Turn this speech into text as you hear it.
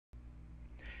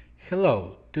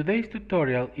Hello, today's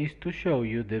tutorial is to show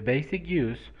you the basic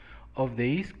use of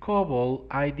the isCOBOL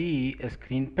IDE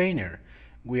ScreenPainter.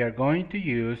 We are going to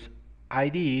use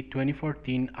IDE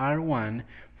 2014 R1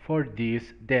 for this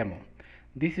demo.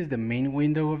 This is the main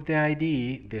window of the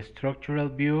IDE, the structural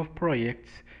view of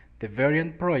projects, the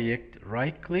Veryant project,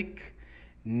 right-click,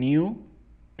 New,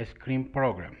 Screen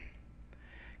Program.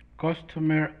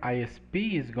 Customer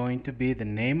ISP is going to be the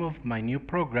name of my new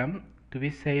program to be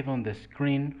saved on the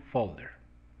screen folder.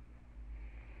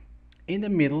 In the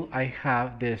middle I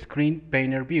have the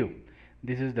ScreenPainter view.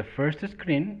 This is the first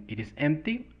screen. It is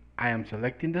empty. I am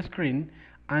selecting the screen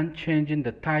and changing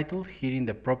the title here in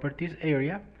the properties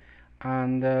area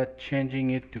and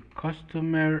changing it to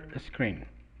customer screen.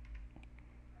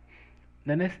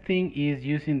 The next thing is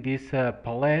using this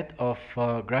palette of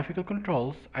graphical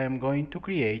controls. I am going to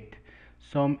create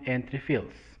some entry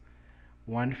fields.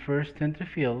 One first entry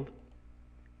field,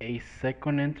 a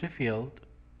second entry field,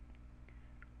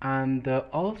 and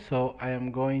also I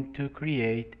am going to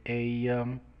create a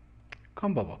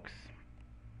combo box.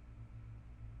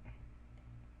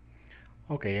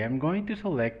 Okay, I'm going to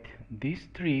select these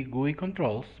three GUI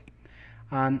controls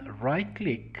and right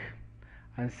click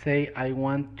and say I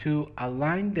want to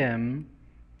align them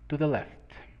to the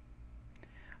left.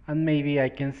 And maybe I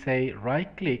can say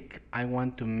right click, I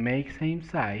want to make same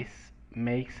size,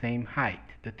 make same height,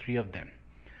 the three of them.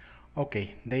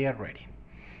 Okay, they are ready.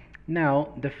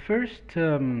 Now the first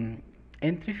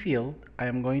entry field, I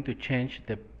am going to change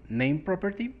the name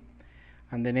property,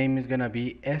 and the name is going to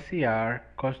be SCR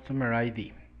customer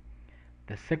ID.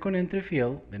 The second entry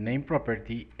field, the name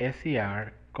property,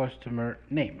 SCR customer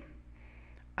name.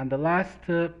 And the last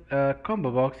combo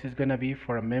box is going to be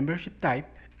for a membership type,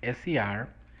 SCR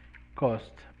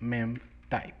cost mem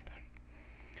type.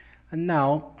 And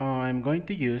now I'm going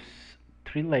to use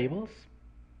three labels.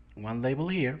 One label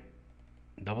here,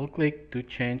 double click to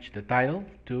change the title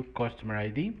to customer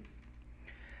ID,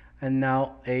 and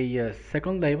now a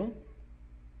second label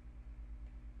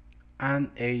and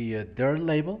a third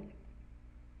label,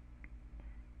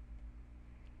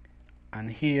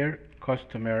 and here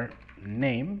customer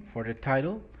name for the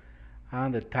title,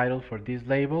 and the title for this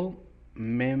label,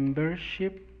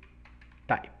 membership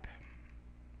type.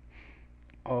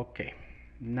 Okay,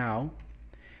 now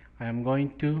I am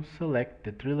going to select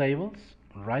the three labels,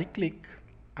 right click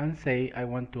and say I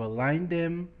want to align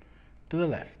them to the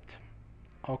left.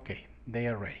 Okay, they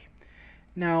are ready.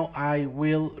 Now I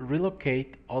will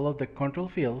relocate all of the control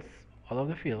fields, all of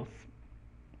the fields.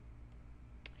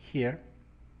 Here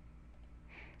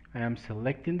I am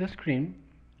selecting the screen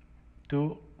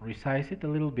to resize it a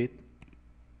little bit.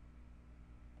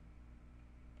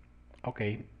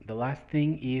 Okay, the last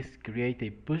thing is create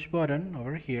a push button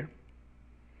over here,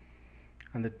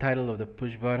 and the title of the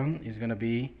push button is going to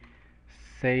be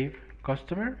Save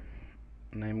Customer,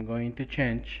 and I'm going to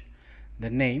change the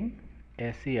name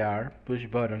SCR push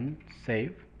button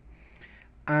save.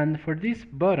 And for this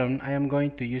button I am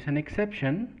going to use an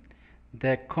exception,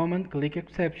 the command click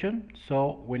exception.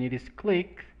 So when it is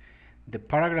clicked, the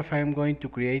paragraph I am going to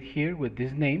create here with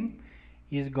this name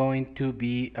is going to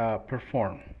be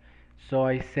performed. So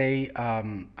I say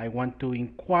I want to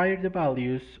inquire the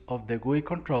values of the GUI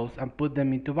controls and put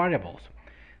them into variables.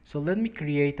 So let me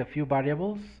create a few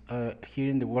variables here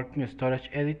in the working storage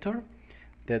editor.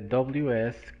 The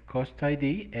WS cost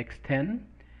ID x10,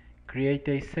 create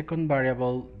a second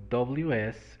variable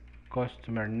WS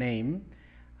customer name,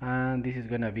 and this is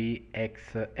going to be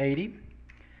x80,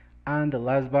 and the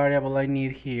last variable I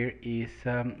need here is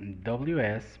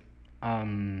WS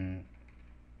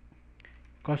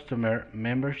customer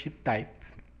membership type,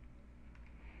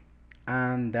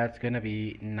 and that's gonna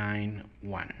be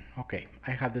 91. Okay,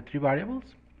 I have the three variables.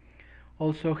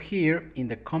 Also here in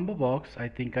the combo box, I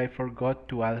think I forgot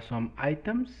to add some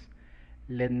items.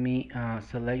 Let me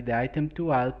select the item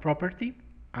to add property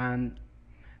and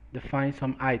define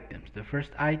some items. The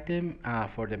first item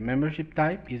for the membership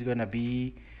type is gonna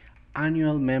be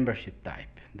annual membership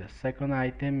type. The second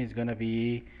item is gonna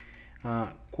be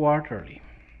quarterly,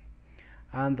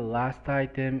 and the last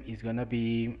item is gonna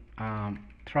be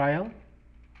trial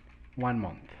 1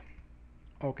 month.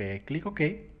 Okay, I click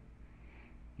OK.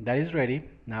 That is ready.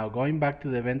 Now going back to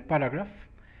the event paragraph,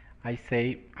 I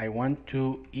say I want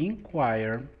to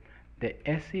inquire the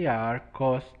SCR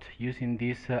cost using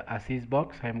this assist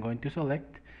box. I'm going to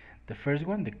select the first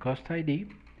one, the cost ID,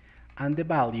 and the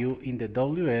value in the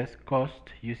WS cost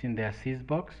using the assist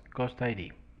box cost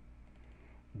ID.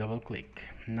 Double click.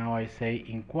 Now I say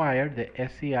inquire the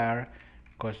SCR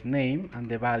cost name and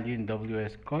the value in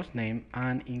WS cost name,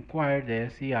 and inquire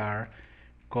the SCR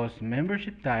cost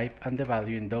membership type and the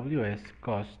value in WS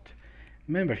cost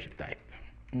membership type.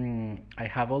 I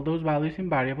have all those values in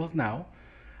variables now.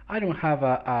 I don't have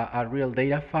a real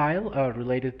data file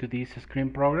related to this screen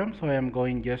program, so I am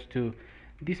going just to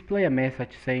display a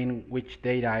message saying which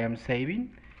data I am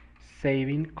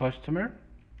saving customer,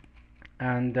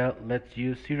 and let's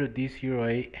use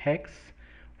 0D0A hex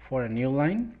for a new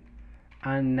line.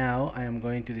 And now I am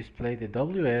going to display the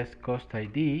WS cost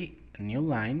ID new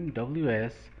line,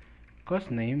 WS cost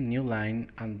name new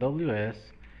line, and WS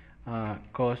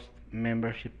cost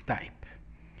membership type.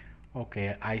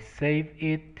 Okay, I save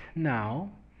it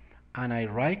now, and I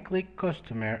right click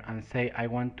customer and say I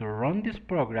want to run this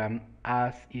program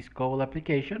as isCOBOL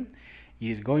application.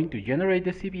 It is going to generate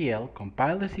the CBL,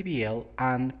 compile the CBL,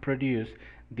 and produce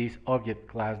this object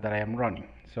class that I am running.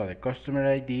 So the customer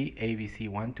ID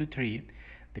ABC123,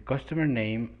 the customer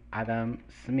name Adam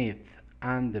Smith,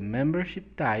 and the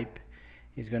membership type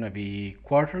is going to be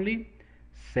quarterly.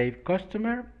 Save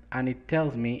customer, and it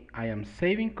tells me I am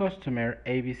saving customer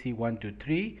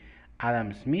ABC123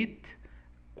 Adam Smith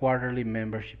quarterly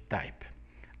membership type.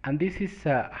 And this is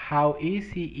how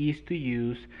easy it is to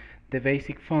use the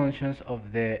basic functions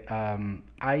of the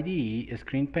IDE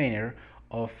ScreenPainter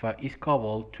of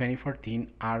isCOBOL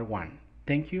 2014 R1.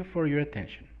 Thank you for your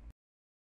attention.